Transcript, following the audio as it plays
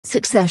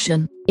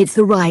Succession, It's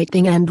the Right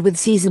Thing end with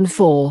Season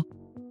 4.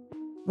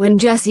 When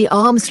Jesse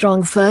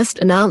Armstrong first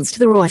announced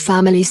the Roy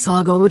family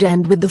saga would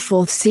end with the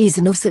 4th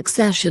season of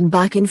Succession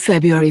back in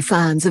February,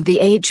 fans of the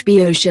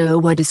HBO show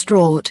were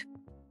distraught.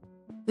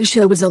 The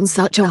show was on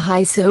such a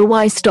high, so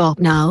why stop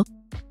now?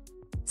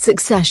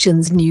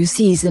 Succession's new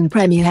season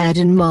premiered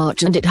in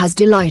March and it has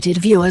delighted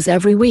viewers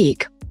every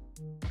week,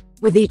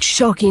 with each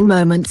shocking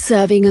moment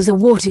serving as a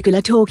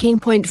watercooler talking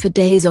point for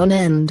days on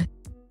end.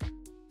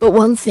 But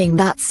one thing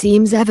that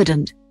seems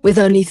evident, with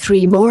only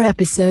 3 more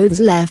episodes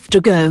left to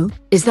go,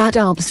 is that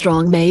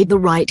Armstrong made the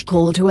right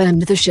call to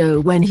end the show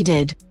when he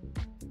did.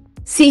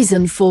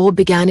 Season 4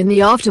 began in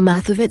the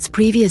aftermath of its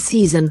previous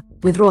season,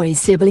 with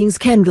Roy's siblings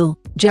Kendall,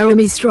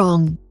 Jeremy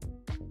Strong,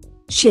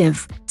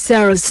 Shiv,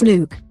 Sarah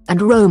Snook,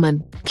 and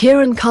Roman,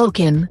 Kieran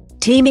Culkin,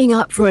 teaming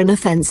up for an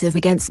offensive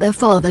against their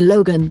father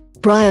Logan,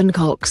 Brian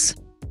Cox,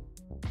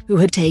 who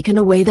had taken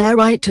away their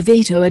right to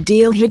veto a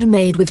deal he'd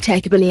made with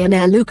tech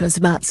billionaire Lucas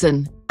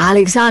Matson,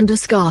 Alexander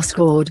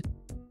Skarsgård.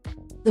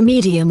 The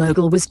media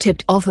mogul was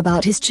tipped off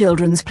about his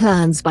children's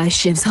plans by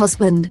Shiv's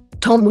husband,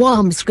 Tom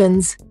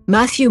Wambsgans,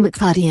 Matthew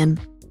Macfadyen.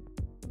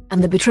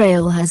 And the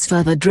betrayal has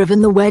further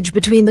driven the wedge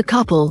between the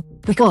couple,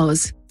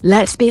 because,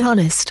 let's be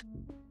honest,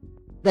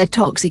 their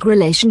toxic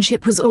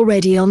relationship was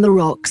already on the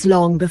rocks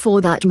long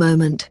before that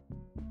moment.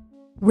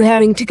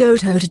 Raring to go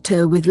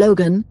toe-to-toe with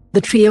Logan,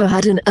 the trio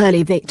had an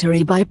early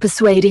victory by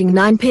persuading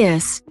Nine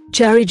Pierce,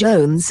 Cherry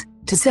Jones,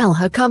 to sell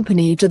her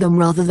company to them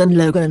rather than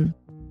Logan.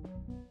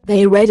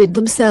 They readied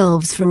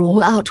themselves for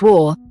all-out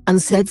war,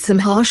 and said some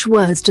harsh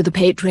words to the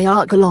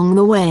patriarch along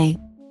the way,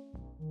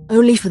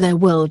 only for their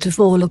world to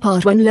fall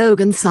apart when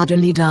Logan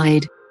suddenly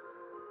died.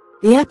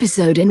 The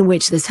episode in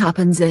which this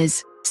happens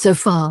is, so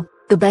far,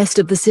 the best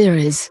of the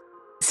series.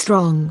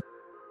 Strong,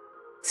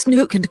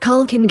 Snook and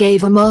Culkin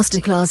gave a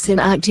masterclass in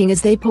acting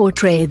as they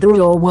portrayed the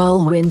raw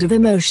whirlwind of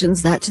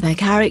emotions that their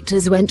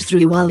characters went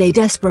through while they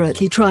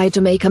desperately tried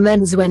to make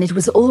amends when it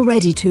was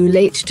already too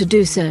late to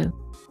do so.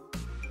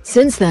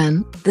 Since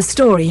then, the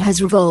story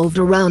has revolved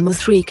around the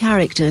 3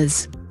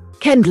 characters.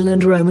 Kendall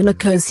and Roman are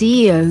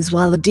co-CEOs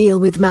while the deal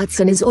with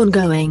Matson is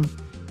ongoing,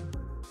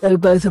 though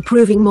both are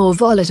proving more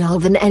volatile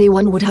than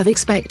anyone would have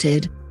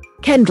expected.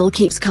 Kendall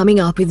keeps coming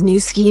up with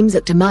new schemes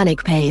at a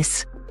manic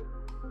pace,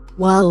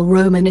 while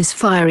Roman is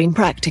firing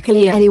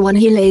practically anyone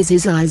he lays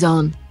his eyes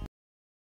on.